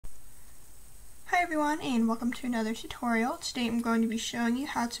everyone, and welcome to another tutorial. Today I'm going to be showing you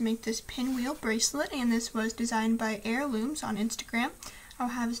how to make this pinwheel bracelet, and this was designed by heir.looms on Instagram. I'll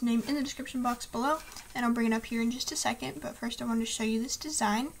have his name in the description box below, and I'll bring it up here in just a second, but first I want to show you this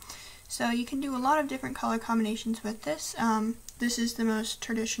design. So you can do a lot of different color combinations with this. This is the most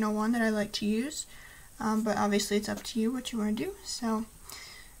traditional one that I like to use, but obviously it's up to you what you want to do. So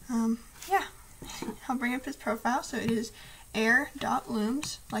yeah, I'll bring up his profile. So it is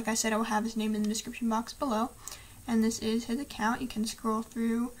heir.looms. Like I said, I will have his name in the description box below, and this is his account. You can scroll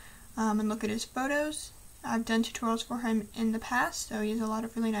through and look at his photos. I've done tutorials for him in the past, so he has a lot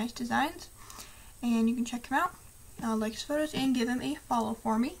of really nice designs, and you can check him out, like his photos, and give him a follow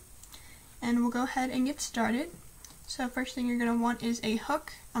for me. And we'll go ahead and get started. So first thing you're going to want is a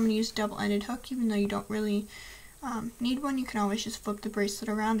hook. I'm going to use a double-ended hook, even though you don't really need one. You can always just flip the bracelet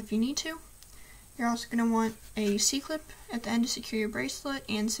around if you need to. You're also going to want a C-clip at the end to secure your bracelet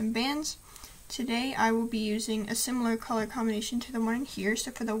and some bands. Today I will be using a similar color combination to the one in here.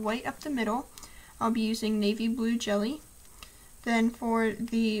 So for the white up the middle, I'll be using navy blue jelly. Then for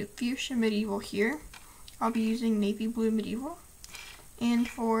the fuchsia medieval here, I'll be using navy blue medieval. And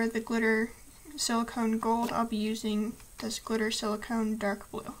for the glitter silicone gold, I'll be using this glitter silicone dark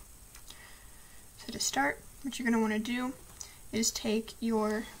blue. So to start, what you're going to want to do is take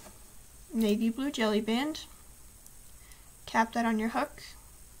your navy blue jelly band, cap that on your hook,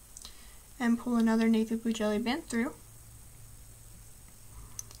 and pull another navy blue jelly band through.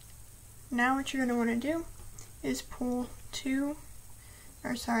 Now what you're going to want to do is pull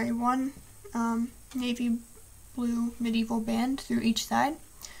one navy blue medieval band through each side,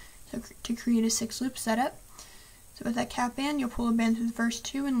 so to create a 6-loop setup. So with that cap band, you'll pull a band through the first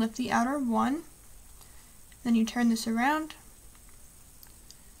 2 and lift the outer 1. Then you turn this around,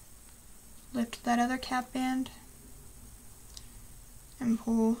 lift that other cap band, and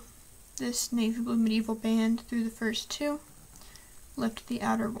pull this navy blue medieval band through the first 2, lift the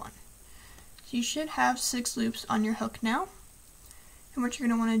outer 1. So you should have 6 loops on your hook now. And what you're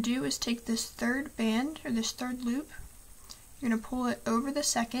going to want to do is take this third band, or this third loop, you're going to pull it over the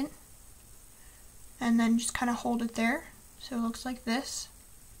second, and then just kind of hold it there, so it looks like this.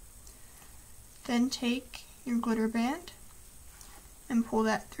 Then take your glitter band and pull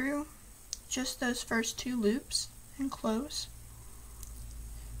that through just those first 2 loops and close.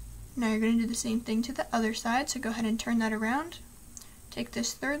 Now you're going to do the same thing to the other side, so go ahead and turn that around. Take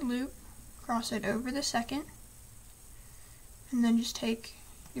this third loop, cross it over the second, and then just take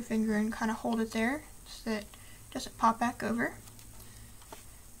your finger and kind of hold it there so that it doesn't pop back over.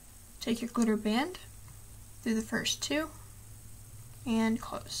 Take your glitter band through the first 2 and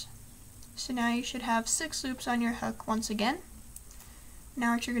close. So now you should have 6 loops on your hook once again.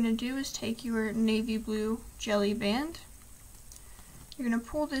 Now what you're going to do is take your navy blue jelly band. You're going to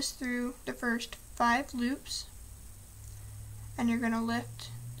pull this through the first 5 loops, and you're going to lift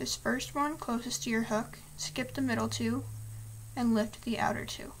this first one closest to your hook, skip the middle 2, and lift the outer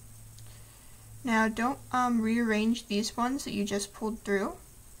 2. Now don't rearrange these ones that you just pulled through,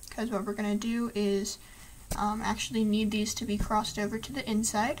 because what we're going to do is actually need these to be crossed over to the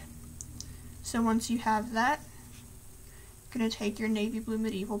inside. So once you have that, you're going to take your navy blue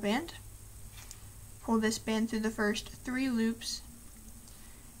medieval band, pull this band through the first 3 loops,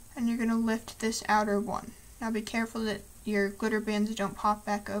 and you're going to lift this outer 1. Now be careful that your glitter bands don't pop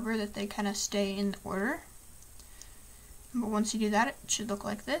back over, that they kind of stay in the order. But once you do that, it should look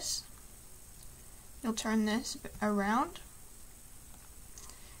like this. You'll turn this around,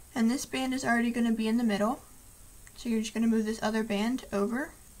 and this band is already going to be in the middle, so you're just going to move this other band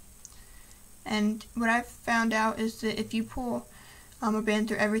over. And what I've found out is that if you pull a band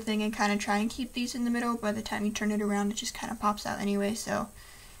through everything and kind of try and keep these in the middle, by the time you turn it around it just kind of pops out anyway, so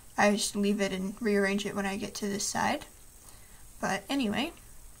I just leave it and rearrange it when I get to this side. But anyway,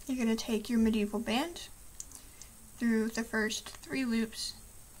 you're going to take your medieval band through the first 3 loops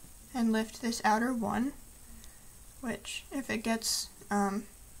and lift this outer 1, which if it gets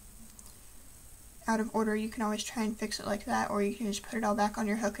out of order, you can always try and fix it like that, or you can just put it all back on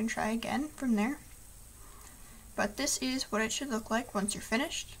your hook and try again from there. But this is what it should look like once you're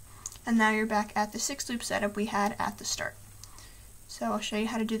finished, and now you're back at the 6-loop setup we had at the start. So I'll show you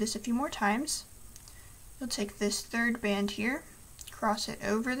how to do this a few more times. You'll take this third band here, cross it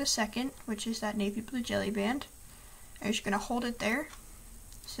over the second, which is that navy blue jelly band, and you're just going to hold it there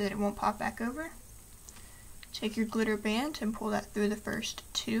so that it won't pop back over. Take your glitter band and pull that through the first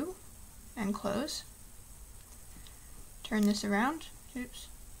 2 and close. Turn this around. Oops.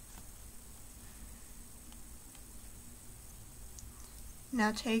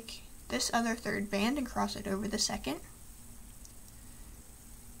 Now take this other third band and cross it over the second.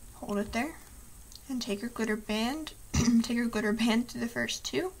 Hold it there. and take your glitter band, take your glitter band to the first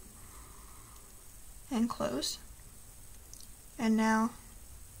two, and close. And now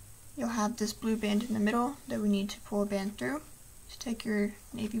you'll have this blue band in the middle that we need to pull a band through. So take your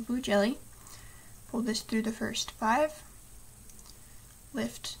navy blue jelly, pull this through the first 5,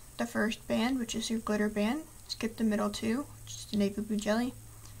 lift the first band, which is your glitter band, skip the middle 2, which is the navy blue jelly,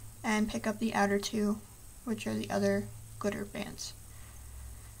 and pick up the outer 2, which are the other glitter bands.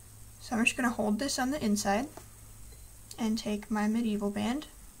 So I'm just going to hold this on the inside and take my medieval band,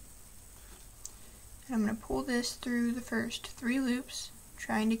 and I'm going to pull this through the first 3 loops,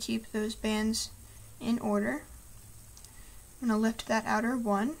 trying to keep those bands in order. I'm going to lift that outer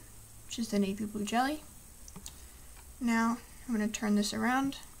 1, which is the navy blue jelly. Now I'm going to turn this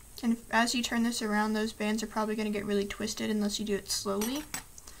around, and as you turn this around, those bands are probably going to get really twisted unless you do it slowly.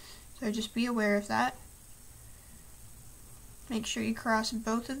 So just be aware of that. Make sure you cross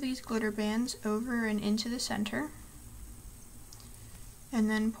both of these glitter bands over and into the center, and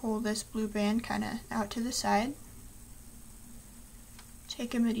then pull this blue band kind of out to the side.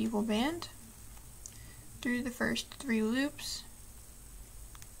 Take a medieval band through the first 3 loops,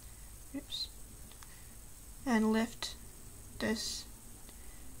 and lift this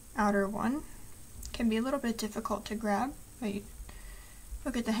outer 1. It can be a little bit difficult to grab, but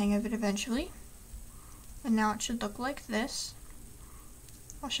you'll get the hang of it eventually. And now it should look like this.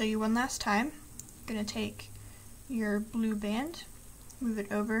 I'll show you one last time. You're going to take your blue band, move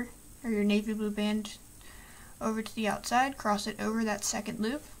it over, or your navy blue band over to the outside, cross it over that second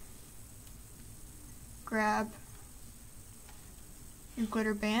loop, grab your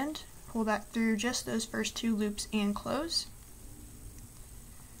glitter band, pull that through just those first 2 loops and close.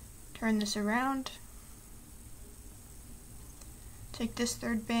 Turn this around, take this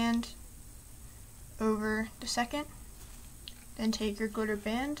third band over the second, then take your glitter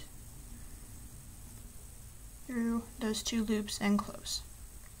band through those 2 loops and close.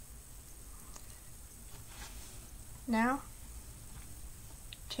 Now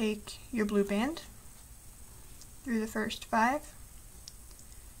take your blue band through the first 5,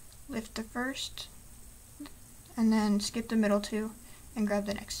 lift the first, and then skip the middle 2 and grab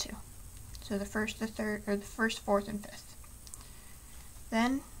the next 2. So the first, the third, or the first, 4th, and 5th.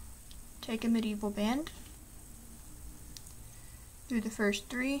 Then take a medieval band through the first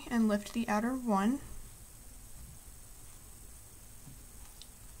 3 and lift the outer 1.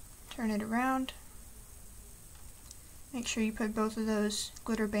 Turn it around. Make sure you put both of those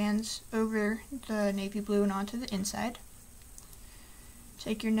glitter bands over the navy blue and onto the inside.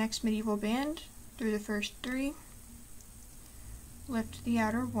 Take your next medieval band through the first 3, lift the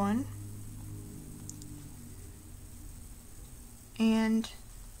outer 1, and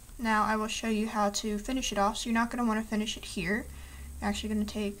now I will show you how to finish it off. So you're not going to want to finish it here. You're actually going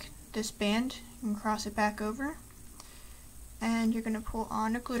to take this band and cross it back over, and you're going to pull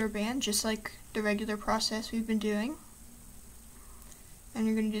on a glitter band just like the regular process we've been doing, and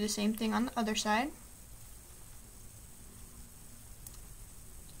you're going to do the same thing on the other side.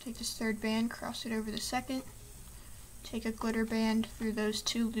 Take this third band, cross it over the second, take a glitter band through those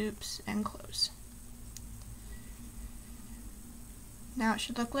 2 loops and close. Now it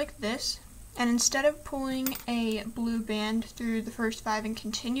should look like this, and instead of pulling a blue band through the first 5 and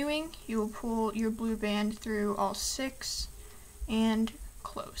continuing, you will pull your blue band through all 6 and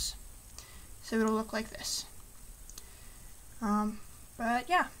close. So it'll look like this. But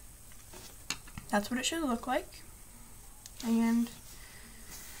yeah, that's what it should look like. And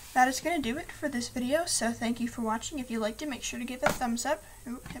that is going to do it for this video, so thank you for watching. If you liked it, make sure to give it a thumbs up,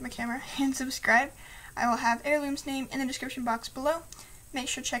 hit my camera, and subscribe. I will have Heirloom's name in the description box below. Make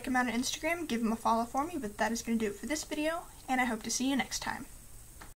sure to check him out on Instagram, give him a follow for me, but that is going to do it for this video, and I hope to see you next time.